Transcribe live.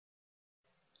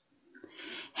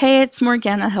Hey, it's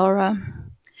Morgana Hilra.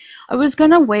 I was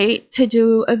gonna wait to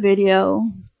do a video,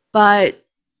 but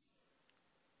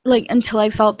until I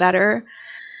felt better.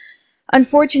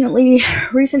 Unfortunately,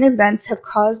 recent events have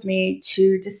caused me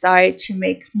to decide to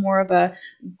make more of a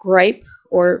gripe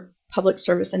or public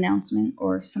service announcement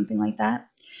or something like that.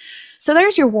 So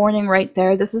there's your warning right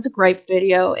there. This is a gripe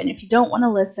video, and if you don't want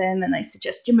to listen, then I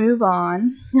suggest you move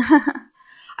on.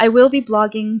 I will be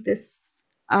blogging this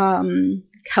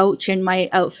couch in my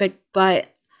outfit, but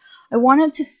I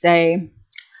wanted to say,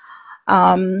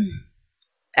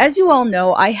 as you all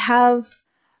know, I have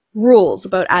rules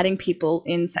about adding people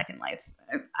in Second Life.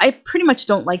 I pretty much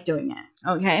don't like doing it,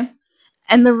 okay?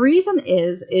 And the reason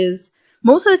is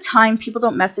most of the time people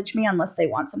don't message me unless they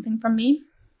want something from me.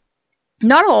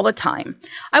 Not all the time.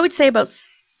 I would say about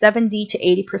 70 to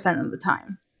 80% of the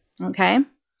time, okay?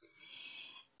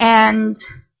 And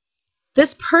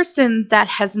this person that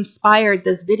has inspired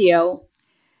this video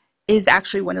is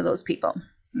actually one of those people,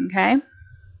 okay?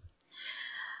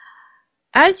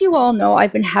 As you all know,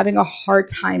 I've been having a hard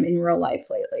time in real life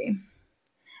lately.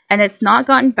 And it's not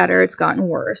gotten better, it's gotten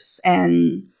worse.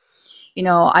 And, you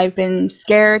know, I've been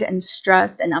scared and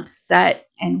stressed and upset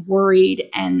and worried.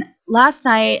 And last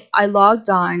night, I logged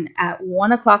on at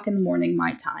 1 o'clock in the morning,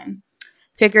 my time.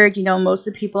 Figured, you know, most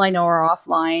of the people I know are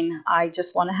offline. I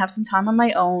just want to have some time on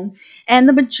my own. And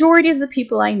the majority of the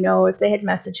people I know, if they had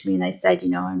messaged me and I said, you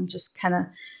know, I'm just kind of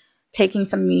taking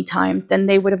some me time, then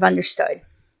they would have understood.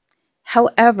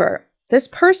 However, this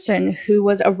person who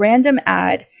was a random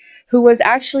ad, who was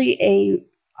actually a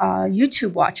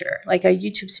YouTube watcher, like a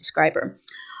YouTube subscriber,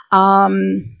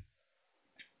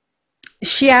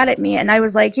 she added me, and I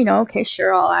was like, you know, okay,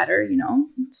 sure, I'll add her, you know,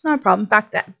 it's not a problem.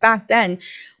 Back then,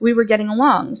 we were getting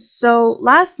along. So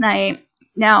last night,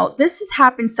 now, this has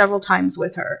happened several times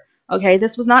with her, okay?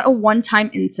 This was not a one-time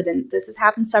incident. This has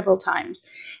happened several times.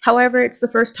 However, it's the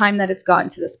first time that it's gotten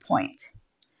to this point.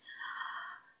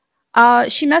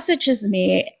 She messages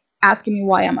me asking me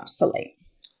why I'm up so late.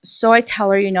 So I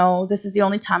tell her, you know, this is the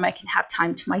only time I can have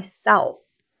time to myself.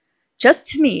 Just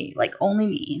to me, like only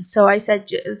me. So I said,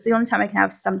 it's the only time I can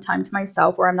have some time to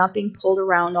myself where I'm not being pulled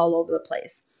around all over the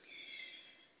place.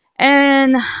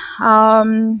 And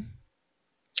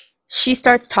she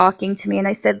starts talking to me, and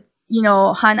I said, you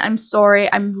know, hon, I'm sorry.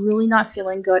 I'm really not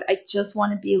feeling good. I just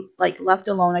want to be like left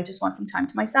alone. I just want some time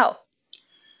to myself.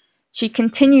 She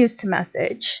continues to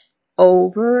message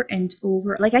over and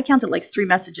over. Like I counted like 3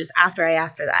 messages after I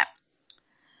asked her that.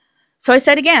 So I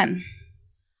said again,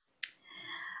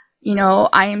 you know,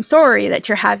 I am sorry that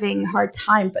you're having a hard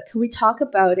time, but can we talk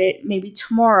about it maybe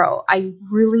tomorrow? I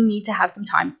really need to have some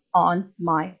time on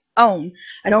my own.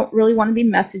 I don't really want to be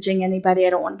messaging anybody. I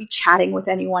don't want to be chatting with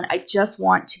anyone. I just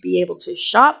want to be able to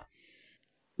shop,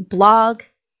 blog,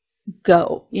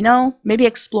 go, you know, maybe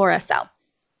explore SL.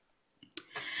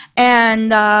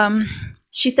 And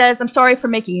she says, I'm sorry for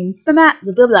making you mad,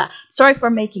 blah, blah, blah. Sorry for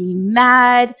making you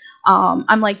mad.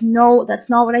 I'm like, no, that's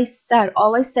not what I said.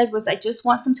 All I said was I just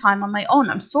want some time on my own.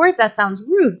 I'm sorry if that sounds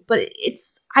rude, but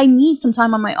I need some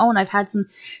time on my own. I've had some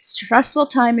stressful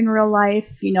time in real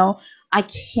life. You know, I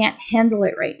can't handle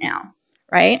it right now,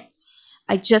 right?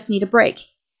 I just need a break.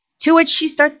 To which she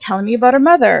starts telling me about her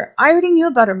mother. I already knew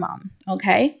about her mom,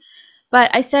 okay?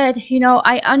 But I said, you know,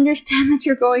 I understand that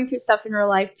you're going through stuff in real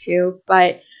life too,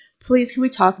 but please, can we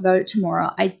talk about it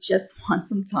tomorrow? I just want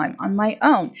some time on my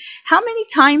own. How many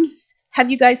times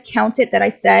have you guys counted that I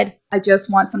said, I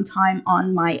just want some time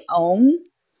on my own?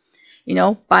 You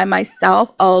know, by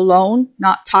myself, alone,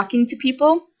 not talking to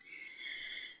people.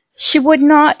 She would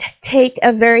not take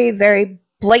a very, very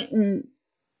blatant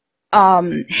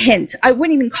hint. I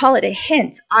wouldn't even call it a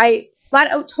hint. I flat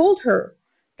out told her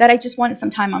that I just wanted some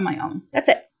time on my own. That's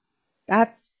it.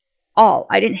 That's all.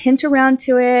 I didn't hint around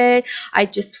to it. I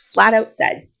just flat out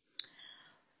said.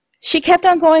 She kept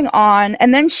on going on,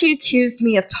 and then she accused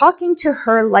me of talking to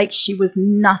her like she was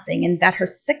nothing and that her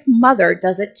sick mother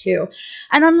does it too.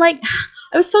 And I'm like,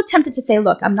 I was so tempted to say,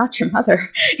 look, I'm not your mother,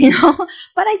 you know,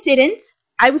 but I didn't.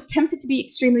 I was tempted to be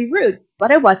extremely rude, but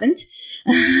I wasn't.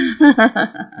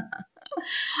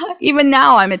 Even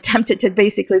now, I'm tempted to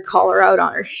basically call her out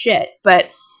on her shit, but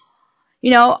you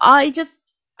know, I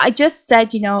just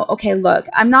said, you know, okay, look,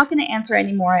 I'm not going to answer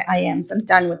anymore. I'm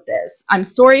done with this. I'm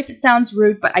sorry if it sounds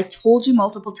rude, but I told you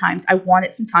multiple times I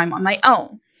wanted some time on my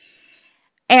own.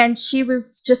 And she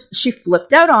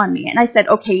flipped out on me. And I said,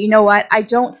 okay, you know what? I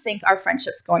don't think our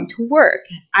friendship's going to work.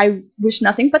 I wish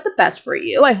nothing but the best for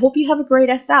you. I hope you have a great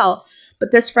SL,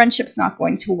 but this friendship's not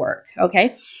going to work,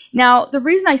 okay? Now, the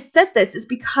reason I said this is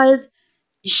because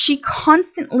she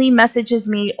constantly messages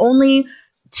me only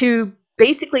to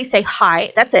basically say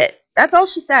hi. That's it. That's all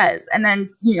she says. And then,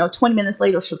 20 minutes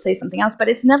later, she'll say something else. But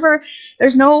it's never,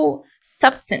 there's no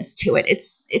substance to it.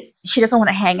 She doesn't want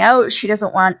to hang out. She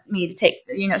doesn't want me to take,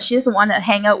 she doesn't want to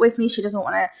hang out with me. She doesn't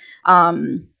want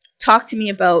to talk to me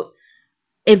about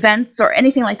events or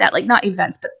anything like that. Like, not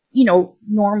events, but,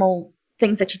 normal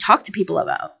things that you talk to people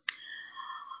about.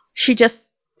 She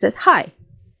just says hi.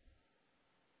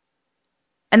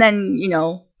 And then,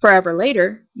 forever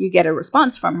later, you get a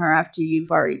response from her after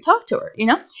you've already talked to her,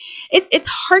 It's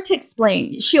hard to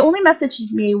explain. She only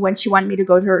messaged me when she wanted me to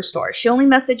go to her store. She only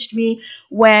messaged me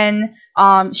when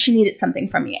she needed something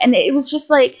from me. And it was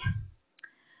just like,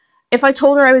 if I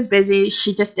told her I was busy,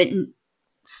 she just didn't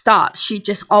stop. She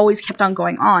just always kept on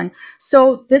going on.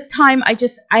 So this time,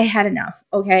 I had enough,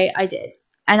 okay? I did.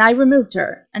 And I removed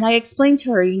her. And I explained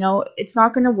to her, it's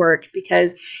not going to work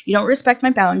because you don't respect my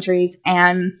boundaries.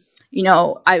 And,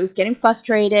 I was getting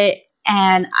frustrated.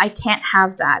 And I can't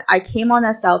have that. I came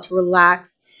on SL to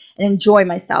relax and enjoy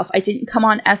myself. I didn't come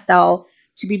on SL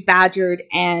to be badgered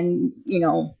and,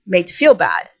 made to feel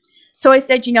bad. So I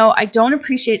said, I don't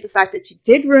appreciate the fact that you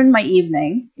did ruin my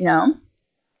evening,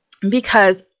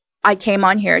 because I came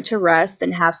on here to rest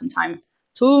and have some time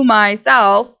to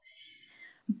myself.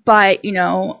 But,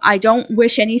 I don't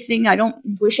wish anything. I don't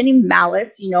wish any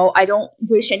malice. I don't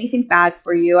wish anything bad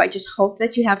for you. I just hope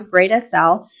that you have a great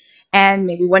SL and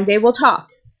maybe one day we'll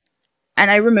talk.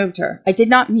 And I removed her. I did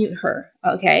not mute her,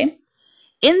 okay?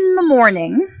 In the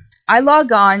morning, I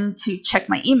log on to check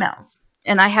my emails.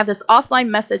 And I have this offline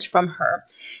message from her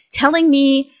telling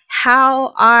me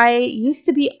how I used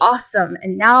to be awesome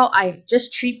and now I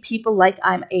just treat people like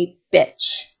I'm a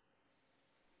bitch.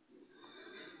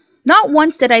 Not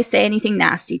once did I say anything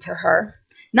nasty to her.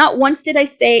 Not once did I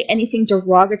say anything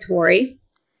derogatory.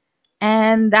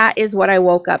 And that is what I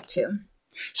woke up to.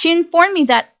 She informed me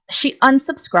that she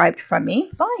unsubscribed from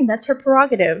me. Fine, that's her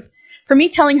prerogative. For me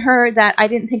telling her that I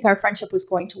didn't think our friendship was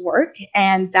going to work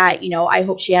and that, I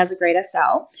hope she has a great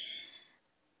SL.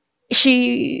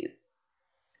 She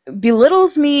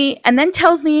belittles me and then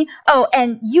tells me, oh,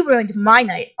 and you ruined my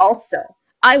night also.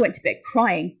 I went to bed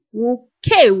crying.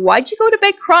 Okay, why'd you go to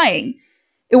bed crying?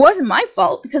 It wasn't my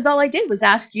fault because all I did was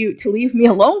ask you to leave me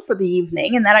alone for the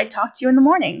evening and that I'd talk to you in the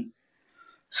morning.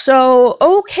 So,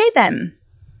 okay then.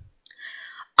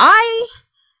 I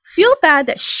feel bad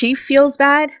that she feels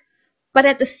bad, but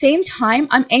at the same time,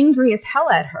 I'm angry as hell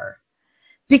at her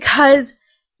because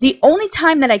the only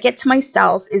time that I get to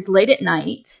myself is late at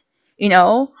night.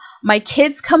 My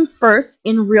kids come first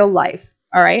in real life,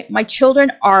 all right? My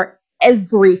children are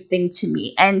everything to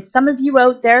me. And some of you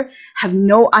out there have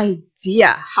no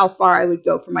idea how far I would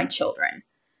go for my children.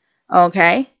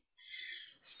 Okay?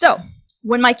 So,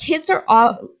 when my kids are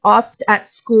off at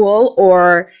school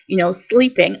or,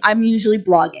 sleeping, I'm usually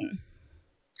blogging.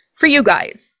 For you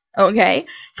guys. Okay?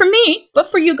 For me,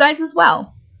 but for you guys as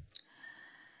well.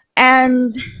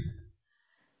 And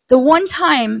the one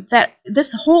time that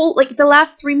this whole, the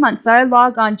last 3 months that I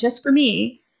log on just for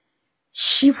me,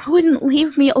 she wouldn't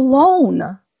leave me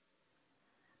alone.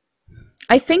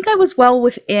 I think I was well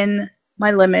within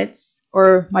my limits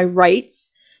or my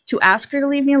rights to ask her to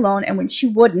leave me alone. And when she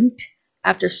wouldn't,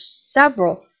 after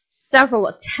several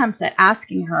attempts at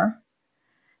asking her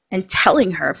and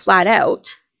telling her flat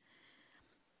out,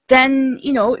 then,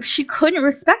 if she couldn't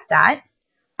respect that,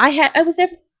 it was in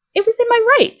my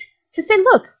right to say,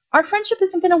 look, our friendship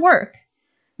isn't going to work.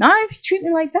 Not if you treat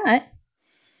me like that.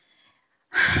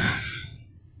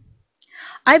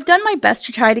 I've done my best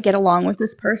to try to get along with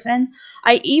this person.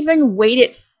 I even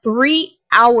waited 3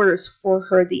 hours for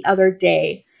her the other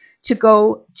day to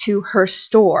go to her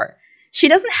store. She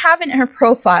doesn't have it in her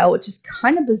profile, which is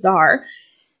kind of bizarre.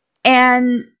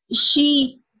 And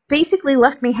she basically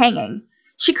left me hanging.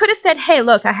 She could have said, hey,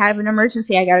 look, I have an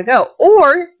emergency, I gotta go.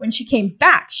 Or when she came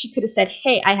back, she could have said,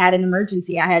 hey, I had an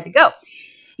emergency, I had to go.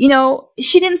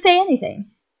 She didn't say anything.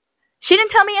 She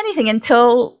didn't tell me anything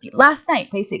until last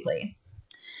night, basically.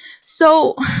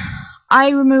 So I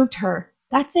removed her.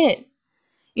 That's it.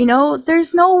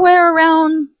 There's nowhere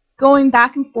around going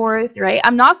back and forth, right?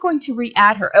 I'm not going to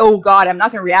re-add her. Oh, God, I'm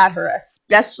not going to re-add her,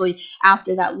 especially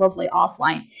after that lovely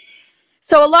offline.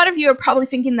 So a lot of you are probably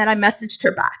thinking that I messaged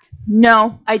her back.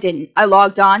 No, I didn't. I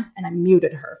logged on and I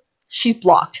muted her. She's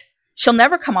blocked. She'll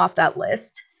never come off that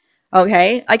list,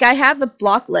 okay? I have a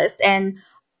block list and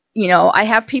I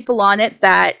have people on it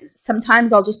that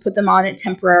sometimes I'll just put them on it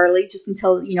temporarily just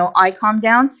until, I calm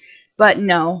down. But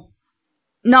no,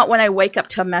 not when I wake up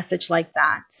to a message like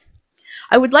that.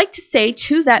 I would like to say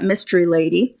to that mystery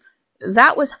lady,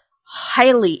 that was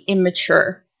highly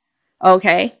immature,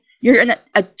 okay? You're an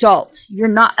adult. You're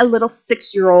not a little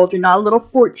 6-year-old. You're not a little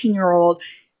 14-year-old.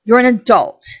 You're an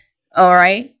adult, all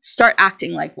right? Start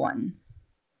acting like one.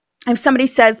 If somebody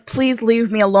says, please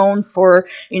leave me alone for,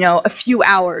 a few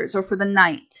hours or for the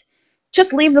night,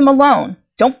 just leave them alone.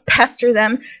 Don't pester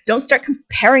them. Don't start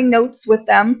comparing notes with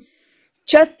them.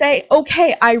 Just say,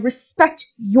 okay, I respect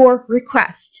your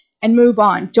request, and move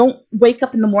on. Don't wake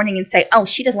up in the morning and say, oh,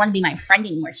 she doesn't want to be my friend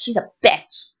anymore. She's a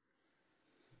bitch.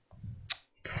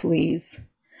 Please.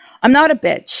 I'm not a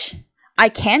bitch. I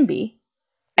can be.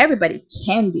 Everybody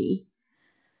can be.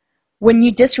 When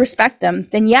you disrespect them,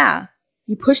 then yeah.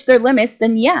 You push their limits,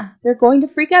 then yeah, they're going to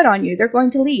freak out on you. They're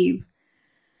going to leave.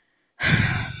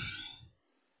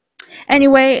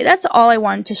 Anyway, that's all I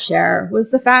wanted to share, was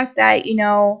the fact that,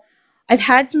 I've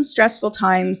had some stressful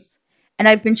times, and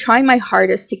I've been trying my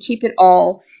hardest to keep it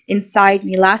all inside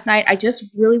me. Last night, I just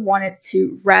really wanted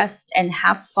to rest and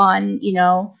have fun,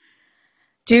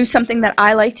 do something that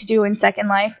I like to do in Second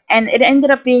Life. And it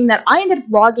ended up being that I ended up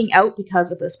logging out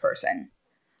because of this person.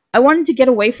 I wanted to get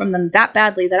away from them that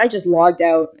badly that I just logged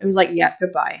out. It was like, yeah,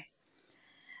 goodbye.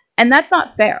 And that's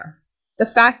not fair. The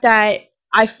fact that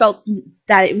I felt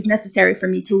that it was necessary for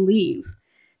me to leave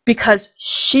because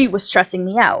she was stressing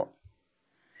me out.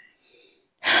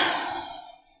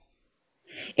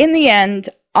 In the end,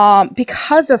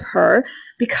 because of her,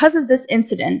 because of this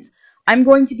incident, I'm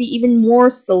going to be even more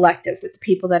selective with the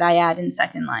people that I add in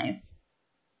Second Life.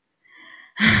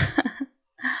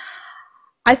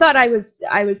 I thought I was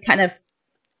kind of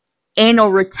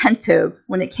anal retentive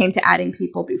when it came to adding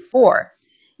people before.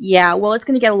 Yeah, well, it's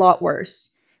going to get a lot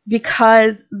worse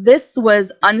because this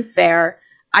was unfair.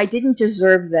 I didn't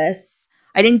deserve this.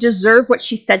 I didn't deserve what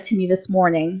she said to me this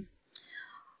morning.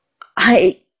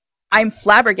 I'm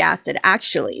flabbergasted,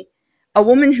 actually. A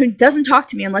woman who doesn't talk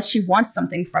to me unless she wants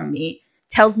something from me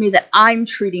tells me that I'm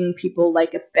treating people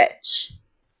like a bitch.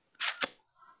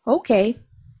 Okay.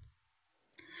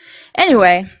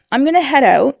 Anyway, I'm going to head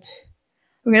out.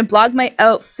 I'm going to blog my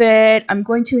outfit. I'm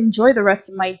going to enjoy the rest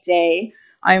of my day.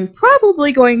 I'm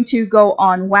probably going to go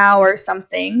on WoW or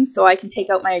something so I can take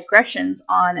out my aggressions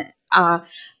on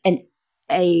an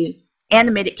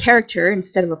animated character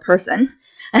instead of a person.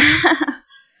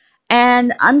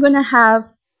 And I'm going to have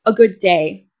a good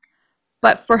day.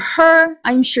 But for her,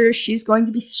 I'm sure she's going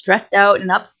to be stressed out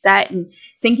and upset and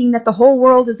thinking that the whole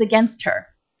world is against her.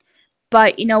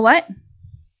 But you know what?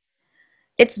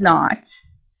 It's not.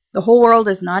 The whole world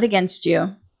is not against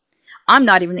you. I'm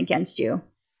not even against you.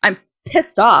 I'm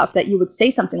pissed off that you would say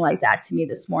something like that to me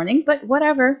this morning, but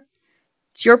whatever.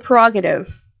 It's your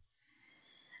prerogative.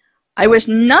 I wish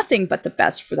nothing but the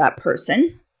best for that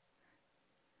person.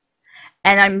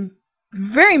 And I'm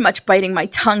very much biting my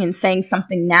tongue and saying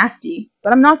something nasty,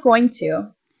 but I'm not going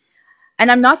to.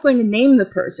 And I'm not going to name the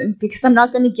person because I'm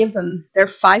not going to give them their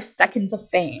 5 seconds of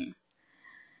fame.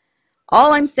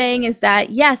 All I'm saying is that,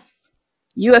 yes,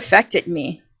 you affected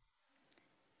me,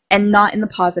 and not in the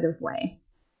positive way.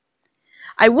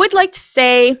 I would like to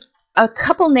say a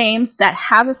couple names that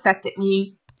have affected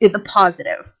me in the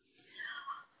positive.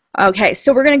 Okay,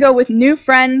 so we're going to go with new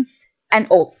friends and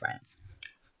old friends.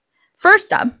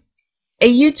 First up,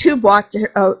 a YouTube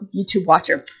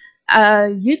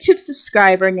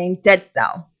subscriber named Dead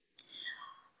Cell.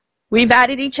 We've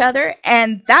added each other,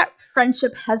 and that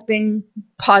friendship has been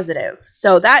positive.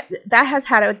 So that has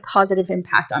had a positive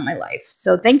impact on my life.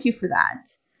 So thank you for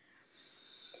that.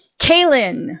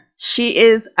 Kaylin, she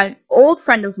is an old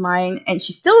friend of mine, and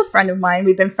she's still a friend of mine.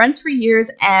 We've been friends for years,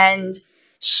 and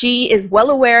she is well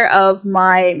aware of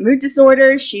my mood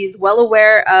disorder. She's well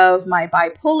aware of my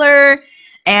bipolar,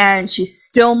 and she's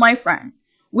still my friend.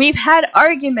 We've had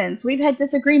arguments, we've had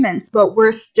disagreements, but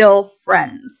we're still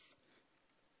friends.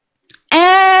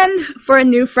 And for a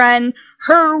new friend,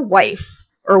 her wife,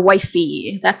 or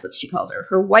wifey, that's what she calls her,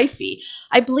 her wifey.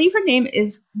 I believe her name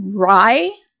is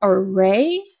Rye or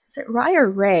Ray. Is it Rye or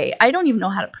Ray? I don't even know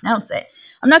how to pronounce it.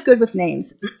 I'm not good with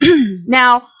names.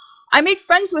 Now, I made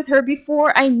friends with her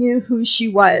before I knew who she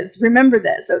was. Remember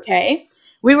this, okay?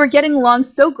 We were getting along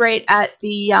so great at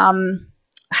the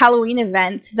Halloween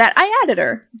event that I added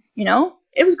her.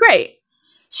 It was great.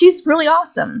 She's really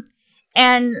awesome.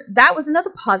 And that was another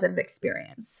positive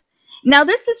experience. Now,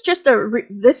 this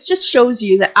just shows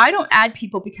you that I don't add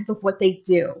people because of what they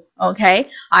do, okay?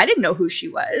 I didn't know who she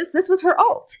was. This was her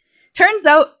alt. Turns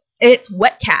out it's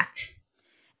Wet Cat.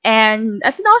 And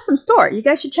that's an awesome store. You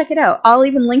guys should check it out. I'll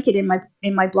even link it in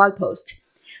my blog post.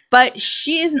 But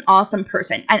she is an awesome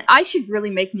person, and I should really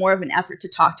make more of an effort to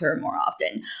talk to her more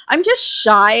often. I'm just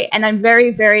shy, and I'm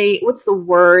very, very, what's the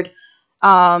word?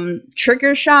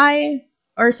 Trigger shy?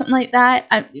 Or something like that.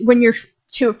 When you're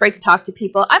too afraid to talk to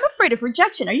people. I'm afraid of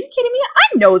rejection. Are you kidding me?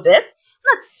 I know this.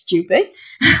 I'm not stupid.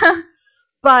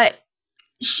 but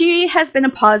she has been a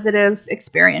positive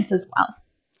experience as well.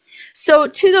 So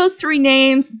to those 3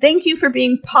 names, thank you for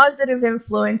being positive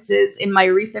influences in my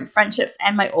recent friendships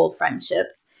and my old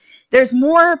friendships. There's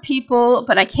more people,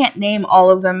 but I can't name all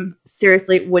of them.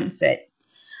 Seriously, it wouldn't fit.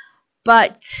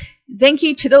 But thank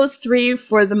you to those 3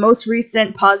 for the most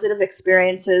recent positive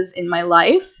experiences in my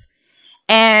life.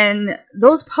 And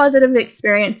those positive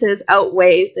experiences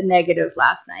outweigh the negative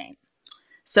last night.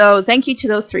 So thank you to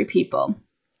those 3 people.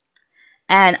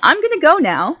 And I'm going to go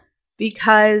now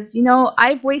because, you know,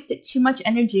 I've wasted too much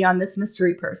energy on this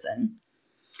mystery person.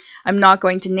 I'm not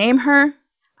going to name her.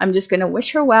 I'm just going to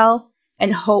wish her well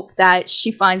and hope that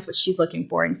she finds what she's looking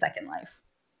for in Second Life.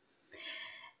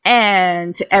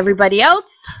 And to everybody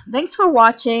else, thanks for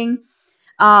watching.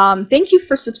 Thank you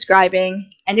for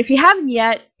subscribing. And if you haven't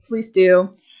yet, please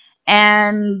do.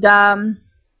 And I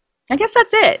guess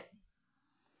that's it.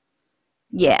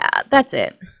 Yeah, that's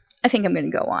it. I think I'm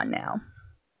going to go on now.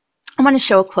 I want to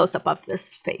show a close-up of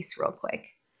this face real quick.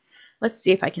 Let's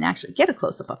see if I can actually get a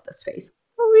close-up of this face.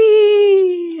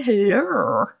 Whee!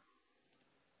 Hello.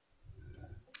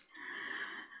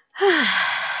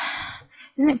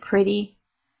 Isn't it pretty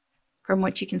from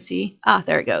what you can see? Ah,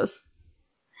 there it goes.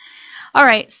 All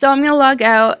right, so I'm going to log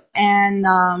out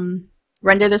and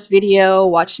render this video,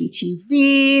 watch some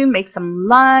TV, make some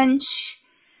lunch,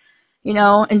 you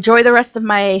know, enjoy the rest of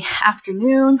my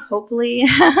afternoon, hopefully.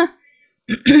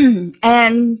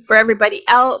 And for everybody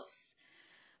else,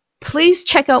 please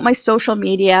check out my social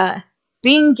media.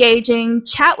 Be engaging,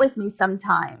 chat with me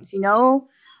sometimes, you know.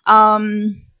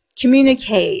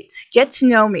 Communicate, get to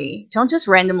know me. Don't just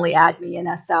randomly add me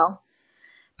in SL.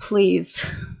 Please.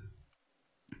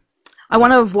 I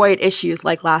want to avoid issues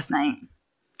like last night.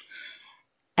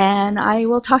 And I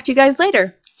will talk to you guys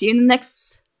later. See you in the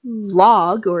next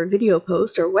vlog or video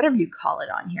post or whatever you call it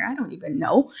on here. I don't even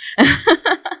know.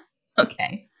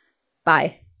 Okay.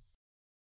 Bye.